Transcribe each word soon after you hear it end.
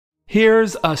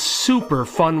Here's a super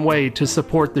fun way to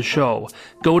support the show.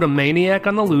 Go to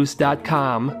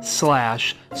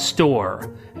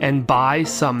maniacontheloose.com/store and buy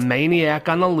some Maniac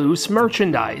on the Loose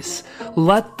merchandise.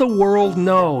 Let the world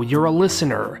know you're a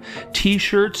listener.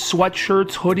 T-shirts,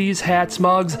 sweatshirts, hoodies, hats,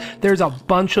 mugs, there's a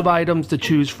bunch of items to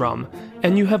choose from.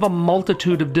 And you have a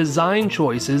multitude of design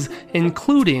choices,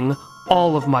 including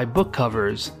all of my book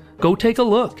covers. Go take a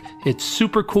look. It's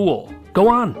super cool. Go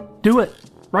on, do it.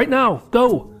 Right now,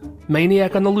 go.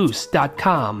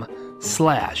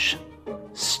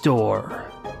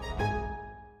 maniacontheloose.com/store.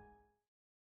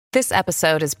 This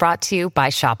episode is brought to you by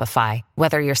Shopify.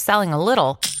 Whether you're selling a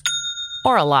little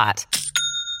or a lot,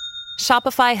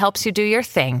 Shopify helps you do your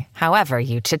thing, however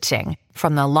you cha-ching.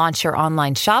 From the launch your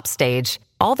online shop stage,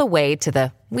 all the way to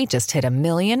the we just hit 1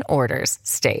 million orders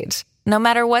stage. No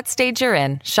matter what stage you're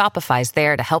in, Shopify's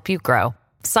there to help you grow.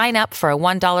 Sign up for a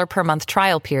 $1 per month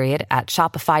trial period at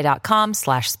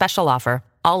shopify.com/special offer,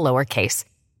 all lowercase.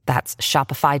 That's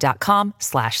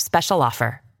shopify.com/special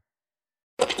offer.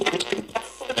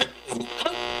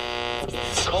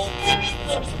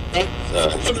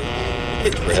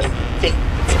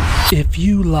 If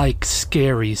you like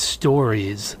scary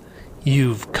stories,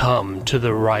 you've come to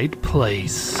the right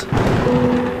place.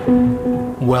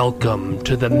 Welcome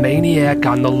to the Maniac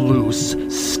on the Loose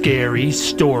Scary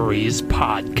Stories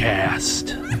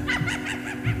podcast.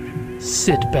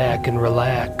 Sit back and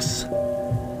relax.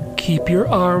 Keep your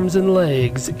arms and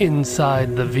legs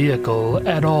inside the vehicle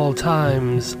at all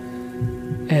times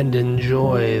and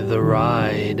enjoy the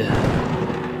ride.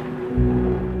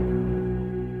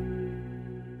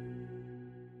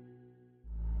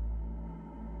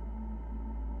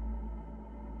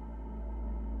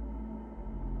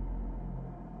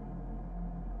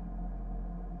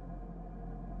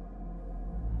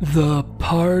 The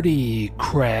Party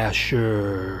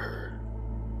Crasher.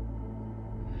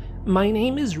 My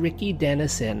name is Ricky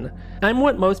Dennison. I'm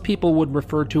what most people would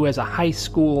refer to as a high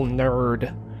school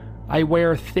nerd. I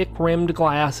wear thick-rimmed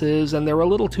glasses, and they're a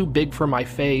little too big for my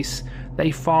face.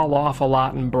 They fall off a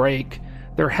lot and break.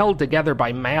 They're held together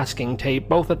by masking tape,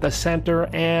 both at the center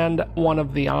and one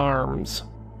of the arms.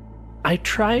 I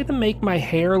try to make my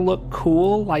hair look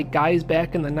cool like guys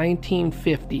back in the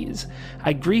 1950s.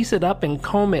 I grease it up and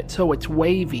comb it so it's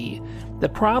wavy. The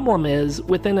problem is,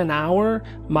 within an hour,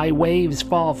 my waves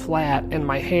fall flat and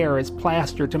my hair is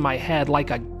plastered to my head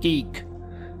like a geek.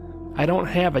 I don't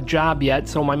have a job yet,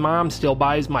 so my mom still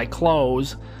buys my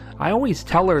clothes. I always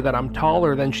tell her that I'm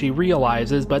taller than she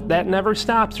realizes, but that never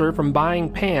stops her from buying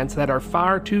pants that are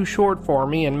far too short for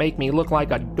me and make me look like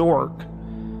a dork.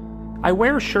 I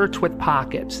wear shirts with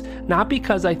pockets, not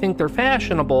because I think they're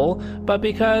fashionable, but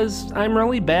because I'm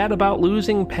really bad about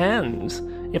losing pens.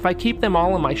 If I keep them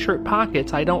all in my shirt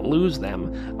pockets, I don't lose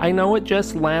them. I know it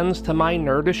just lends to my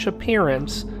nerdish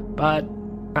appearance, but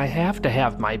I have to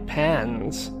have my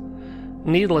pens.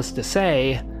 Needless to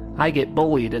say, I get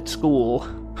bullied at school.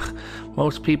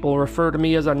 Most people refer to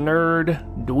me as a nerd,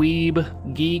 dweeb,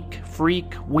 geek,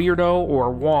 freak, weirdo,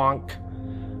 or wonk.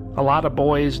 A lot of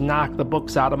boys knock the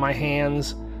books out of my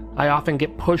hands. I often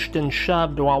get pushed and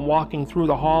shoved while walking through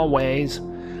the hallways.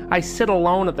 I sit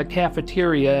alone at the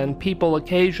cafeteria and people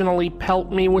occasionally pelt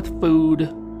me with food.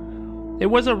 It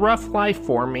was a rough life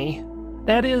for me.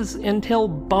 That is, until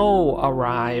Bo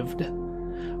arrived.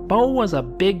 Bo was a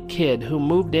big kid who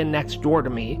moved in next door to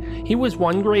me. He was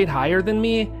 1 grade higher than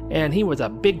me, and he was a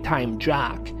big-time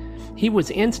jock. He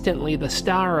was instantly the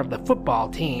star of the football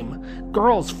team.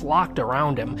 Girls flocked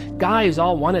around him. Guys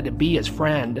all wanted to be his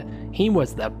friend. He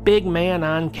was the big man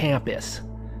on campus.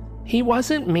 He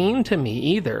wasn't mean to me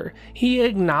either. He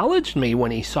acknowledged me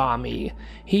when he saw me.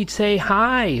 He'd say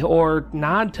hi or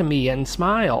nod to me and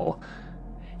smile.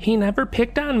 He never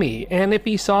picked on me, and if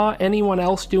he saw anyone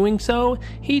else doing so,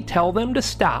 he'd tell them to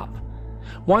stop.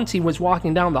 Once he was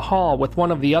walking down the hall with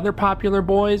one of the other popular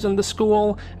boys in the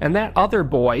school, and that other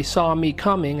boy saw me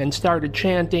coming and started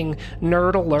chanting,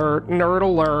 "Nerd alert, nerd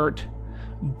alert."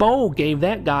 Bo gave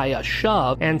that guy a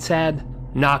shove and said,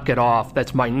 "Knock it off,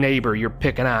 that's my neighbor you're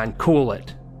picking on, cool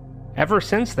it." Ever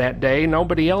since that day,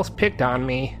 nobody else picked on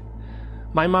me.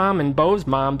 My mom and Bo's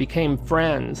mom became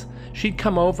friends. She'd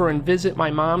come over and visit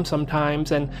my mom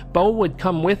sometimes, and Bo would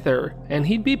come with her, and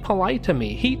he'd be polite to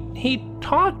me. He'd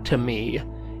talk to me.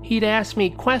 He'd ask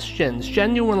me questions,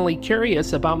 genuinely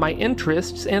curious about my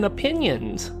interests and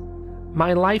opinions.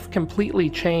 My life completely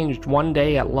changed one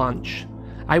day at lunch.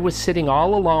 I was sitting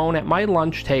all alone at my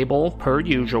lunch table, per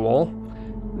usual.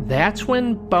 That's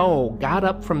when Bo got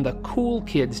up from the cool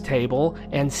kids table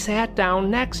and sat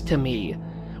down next to me.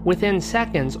 Within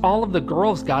seconds, all of the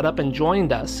girls got up and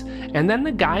joined us, and then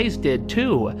the guys did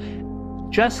too.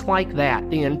 Just like that,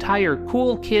 the entire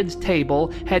cool kids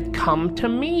table had come to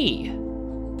me.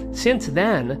 Since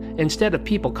then, instead of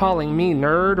people calling me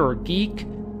nerd or geek,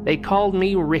 they called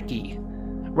me Ricky.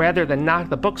 Rather than knock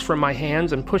the books from my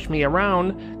hands and push me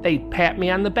around, they'd pat me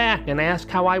on the back and ask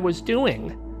how I was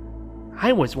doing.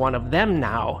 I was one of them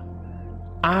now.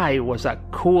 I was a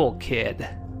cool kid.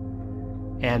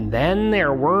 And then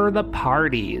there were the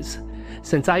parties.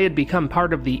 Since I had become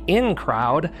part of the in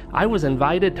crowd, I was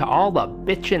invited to all the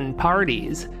bitchin'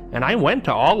 parties, and I went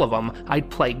to all of them. I'd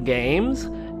play games,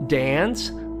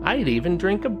 dance, I'd even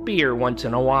drink a beer once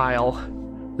in a while.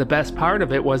 The best part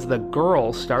of it was the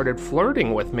girls started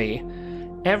flirting with me.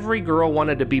 Every girl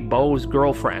wanted to be Beau's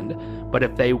girlfriend, but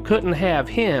if they couldn't have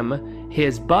him,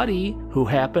 his buddy, who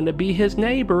happened to be his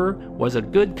neighbor, was a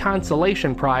good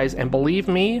consolation prize, and believe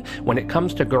me, when it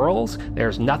comes to girls,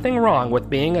 there's nothing wrong with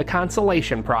being a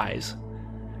consolation prize.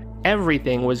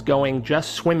 Everything was going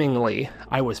just swimmingly.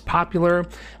 I was popular,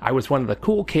 I was one of the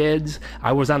cool kids,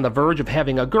 I was on the verge of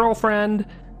having a girlfriend,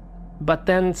 but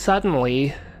then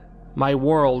suddenly, my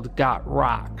world got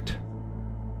rocked.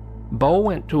 Beau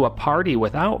went to a party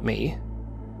without me.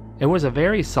 It was a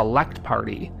very select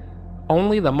party.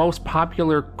 Only the most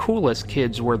popular, coolest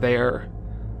kids were there.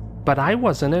 But I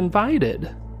wasn't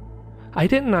invited. I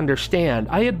didn't understand.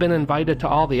 I had been invited to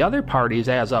all the other parties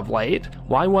as of late.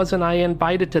 Why wasn't I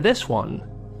invited to this one?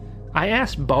 I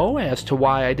asked Beau as to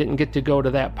why I didn't get to go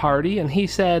to that party, and he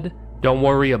said, "Don't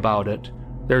worry about it.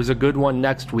 There's a good one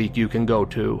next week you can go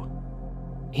to."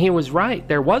 He was right.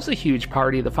 There was a huge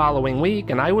party the following week,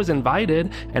 and I was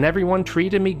invited, and everyone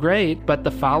treated me great, but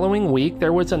the following week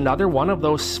there was another one of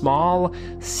those small,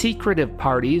 secretive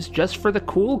parties just for the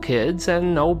cool kids,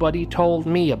 and nobody told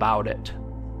me about it.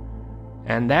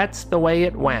 And that's the way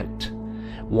it went.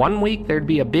 One week there'd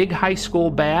be a big high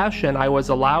school bash, and I was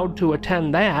allowed to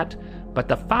attend that, but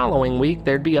the following week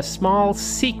there'd be a small,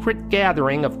 secret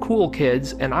gathering of cool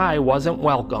kids, and I wasn't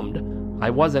welcomed. I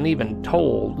wasn't even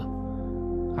told.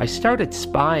 I started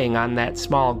spying on that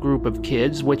small group of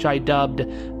kids, which I dubbed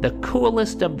the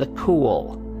coolest of the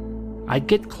cool. I'd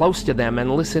get close to them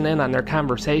and listen in on their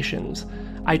conversations.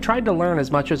 I tried to learn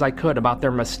as much as I could about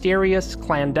their mysterious,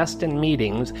 clandestine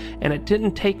meetings, and it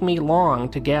didn't take me long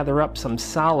to gather up some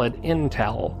solid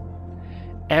intel.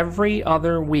 Every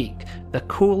other week, the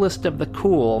coolest of the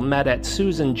cool met at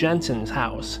Susan Jensen's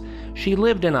house. She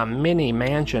lived in a mini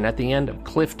mansion at the end of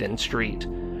Clifton Street.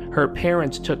 Her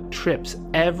parents took trips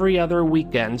every other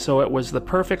weekend, so it was the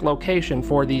perfect location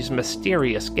for these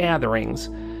mysterious gatherings.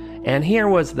 And here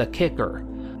was the kicker.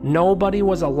 Nobody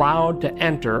was allowed to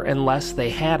enter unless they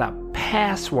had a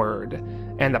password,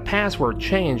 and the password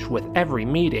changed with every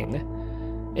meeting.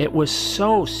 It was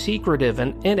so secretive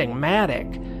and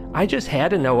enigmatic. I just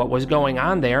had to know what was going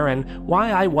on there and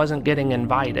why I wasn't getting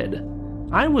invited.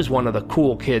 I was one of the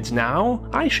cool kids now.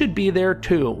 I should be there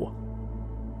too.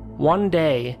 One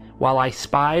day, while I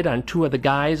spied on two of the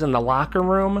guys in the locker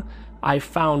room, I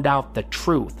found out the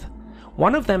truth.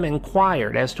 One of them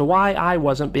inquired as to why I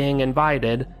wasn't being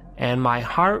invited, and my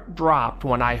heart dropped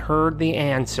when I heard the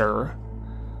answer.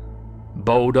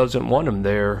 "Beau doesn't want him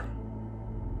there."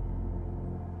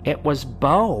 It was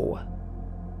Beau.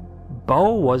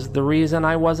 Beau was the reason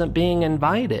I wasn't being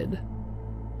invited.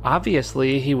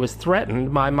 Obviously, he was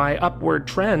threatened by my upward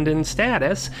trend in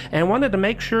status and wanted to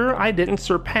make sure I didn't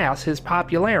surpass his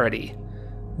popularity.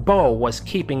 Beau was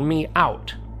keeping me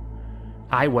out.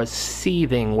 I was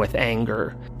seething with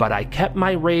anger, but I kept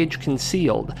my rage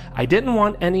concealed. I didn't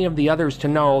want any of the others to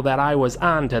know that I was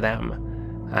on to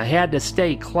them. I had to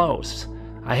stay close.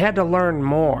 I had to learn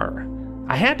more.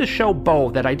 I had to show Beau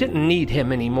that I didn't need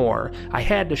him anymore. I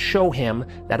had to show him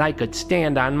that I could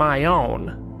stand on my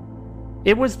own.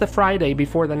 It was the Friday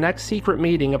before the next secret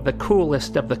meeting of the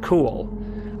coolest of the cool.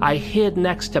 I hid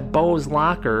next to Beau's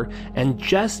locker, and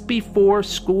just before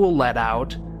school let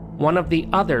out, one of the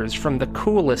others from the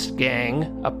coolest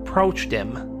gang approached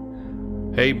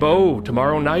him. "Hey Beau,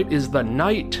 tomorrow night is the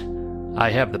night.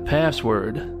 I have the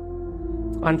password."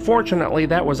 Unfortunately,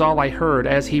 that was all I heard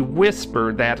as he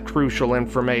whispered that crucial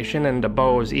information into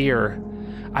Beau's ear.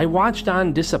 I watched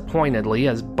on disappointedly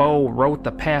as Beau wrote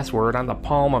the password on the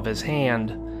palm of his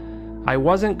hand. I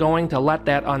wasn't going to let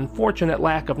that unfortunate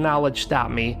lack of knowledge stop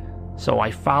me, so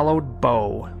I followed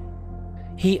Beau.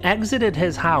 He exited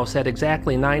his house at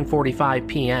exactly 9:45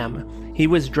 p.m. He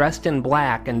was dressed in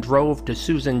black and drove to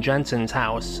Susan Jensen's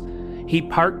house. He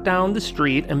parked down the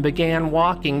street and began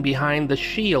walking behind the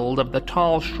shield of the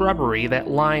tall shrubbery that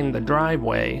lined the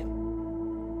driveway.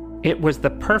 It was the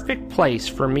perfect place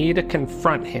for me to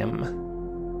confront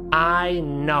him. I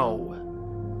know.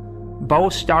 Bo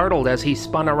startled as he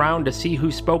spun around to see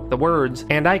who spoke the words,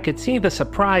 and I could see the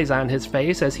surprise on his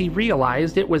face as he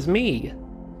realized it was me.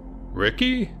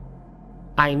 Ricky?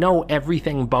 I know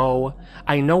everything, Bo.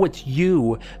 I know it's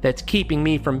you that's keeping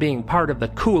me from being part of the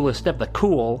coolest of the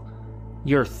cool.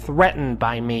 You're threatened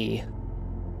by me.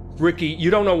 Ricky, you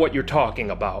don't know what you're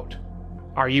talking about.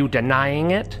 Are you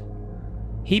denying it?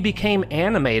 He became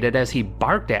animated as he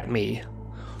barked at me.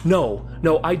 No,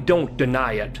 I don't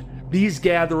deny it. These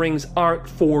gatherings aren't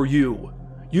for you.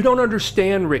 You don't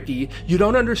understand, Ricky. You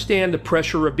don't understand the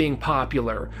pressure of being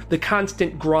popular, the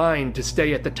constant grind to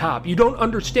stay at the top. You don't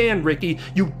understand, Ricky.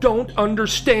 You don't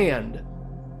understand.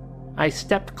 I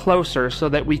stepped closer so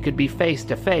that we could be face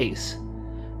to face.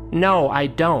 No, I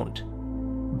don't.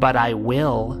 But I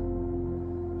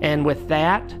will. And with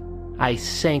that, I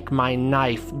sank my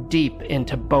knife deep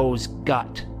into Bo's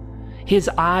gut. His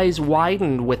eyes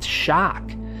widened with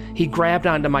shock. He grabbed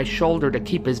onto my shoulder to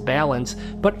keep his balance,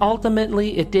 but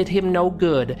ultimately it did him no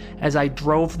good as I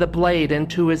drove the blade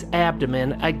into his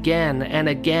abdomen again and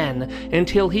again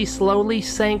until he slowly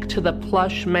sank to the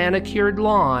plush manicured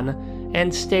lawn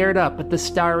and stared up at the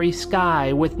starry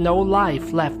sky with no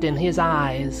life left in his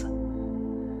eyes.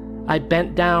 I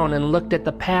bent down and looked at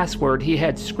the password he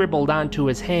had scribbled onto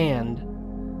his hand.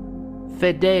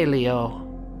 Fidelio.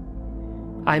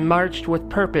 I marched with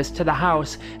purpose to the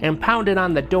house and pounded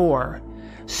on the door.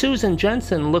 Susan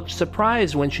Jensen looked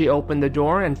surprised when she opened the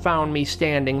door and found me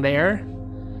standing there.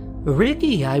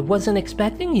 Ricky, I wasn't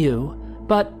expecting you,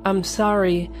 but I'm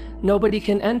sorry, nobody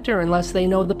can enter unless they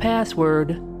know the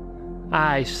password.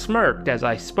 I smirked as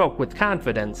I spoke with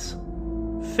confidence.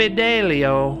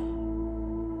 Fidelio.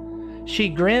 She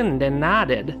grinned and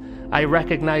nodded. I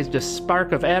recognized a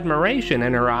spark of admiration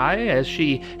in her eye as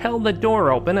she held the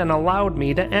door open and allowed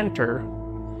me to enter.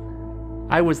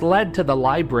 I was led to the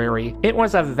library. It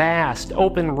was a vast,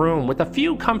 open room with a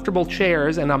few comfortable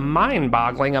chairs and a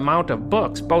mind-boggling amount of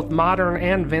books, both modern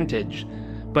and vintage.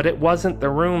 But it wasn't the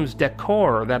room's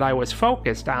decor that I was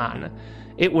focused on.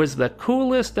 It was the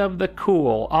coolest of the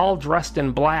cool, all dressed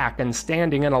in black and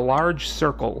standing in a large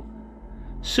circle.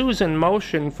 Susan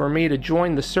motioned for me to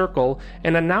join the circle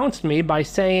and announced me by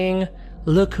saying,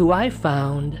 "Look who I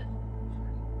found."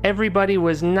 Everybody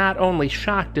was not only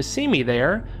shocked to see me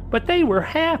there, but they were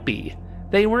happy.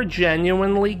 They were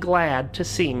genuinely glad to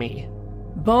see me.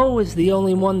 "Bo is the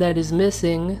only one that is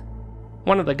missing."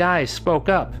 One of the guys spoke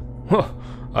up.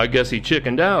 I guess he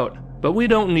chickened out, but we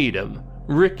don't need him.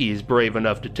 Ricky's brave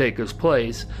enough to take his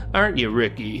place, aren't you,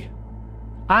 Ricky?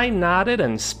 I nodded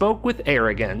and spoke with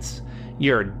arrogance.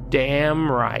 You're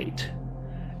damn right.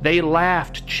 They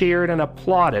laughed, cheered, and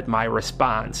applauded my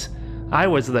response. I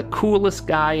was the coolest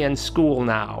guy in school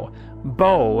now.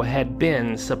 Bo had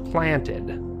been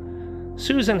supplanted.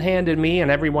 Susan handed me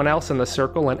and everyone else in the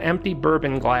circle an empty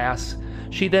bourbon glass.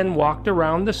 She then walked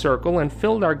around the circle and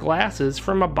filled our glasses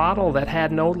from a bottle that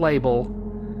had no label.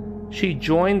 She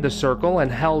joined the circle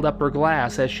and held up her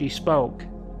glass as she spoke.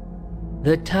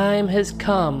 "The time has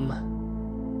come.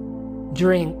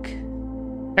 Drink."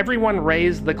 Everyone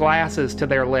raised the glasses to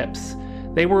their lips.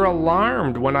 They were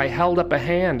alarmed when I held up a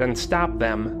hand and stopped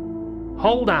them.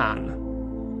 "Hold on."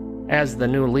 As the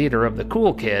new leader of the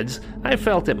cool kids, I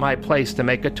felt it my place to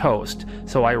make a toast,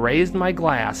 so I raised my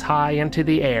glass high into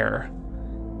the air.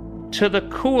 To the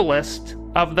coolest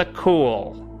of the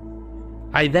cool.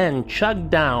 I then chugged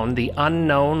down the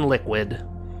unknown liquid.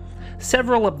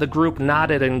 Several of the group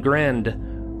nodded and grinned.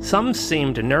 Some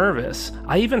seemed nervous.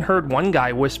 I even heard one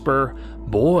guy whisper,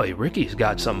 "Boy, Ricky's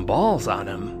got some balls on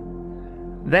him."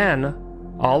 Then,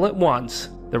 all at once,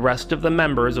 the rest of the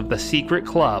members of the secret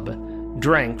club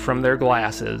drank from their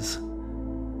glasses.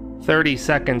 30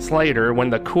 seconds later, when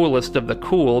the coolest of the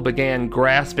cool began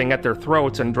grasping at their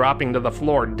throats and dropping to the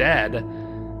floor dead,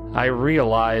 I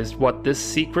realized what this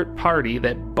secret party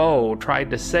that Bo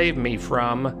tried to save me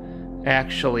from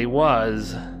actually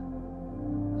was.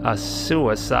 A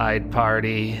suicide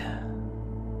party.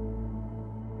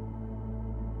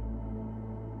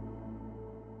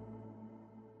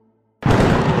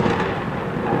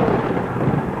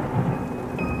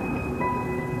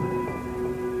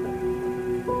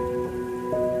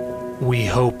 We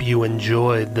hope you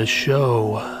enjoyed the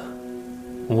show.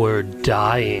 We're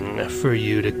dying for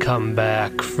you to come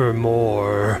back for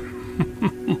more.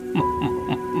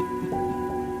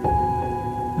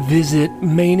 Visit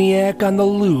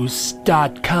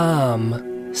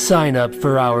maniacontheloose.com. Sign up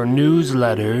for our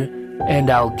newsletter, and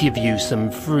I'll give you some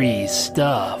free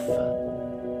stuff.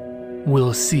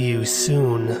 We'll see you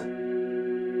soon.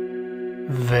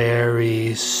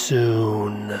 Very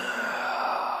soon.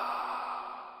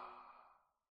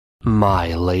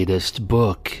 My latest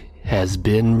book has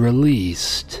been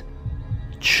released.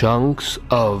 Chunks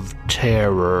of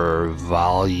Terror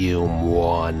Volume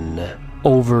 1.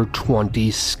 Over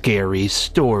 20 scary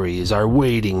stories are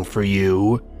waiting for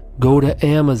you. Go to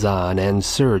Amazon and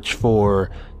search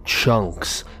for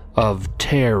Chunks of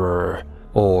Terror,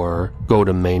 or go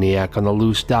to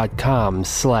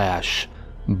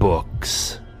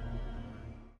maniacontheloose.com/books.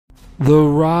 The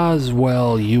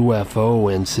Roswell UFO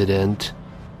incident.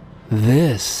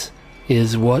 This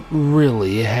is what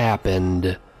really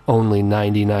happened. Only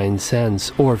 99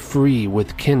 cents or free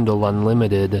with Kindle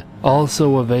Unlimited.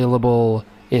 Also available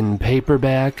in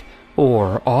paperback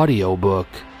or audiobook.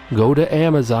 Go to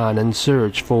Amazon and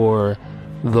search for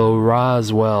The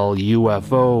Roswell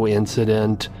UFO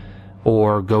Incident,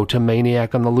 or go to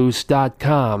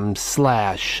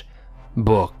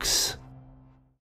maniacontheloose.com/books.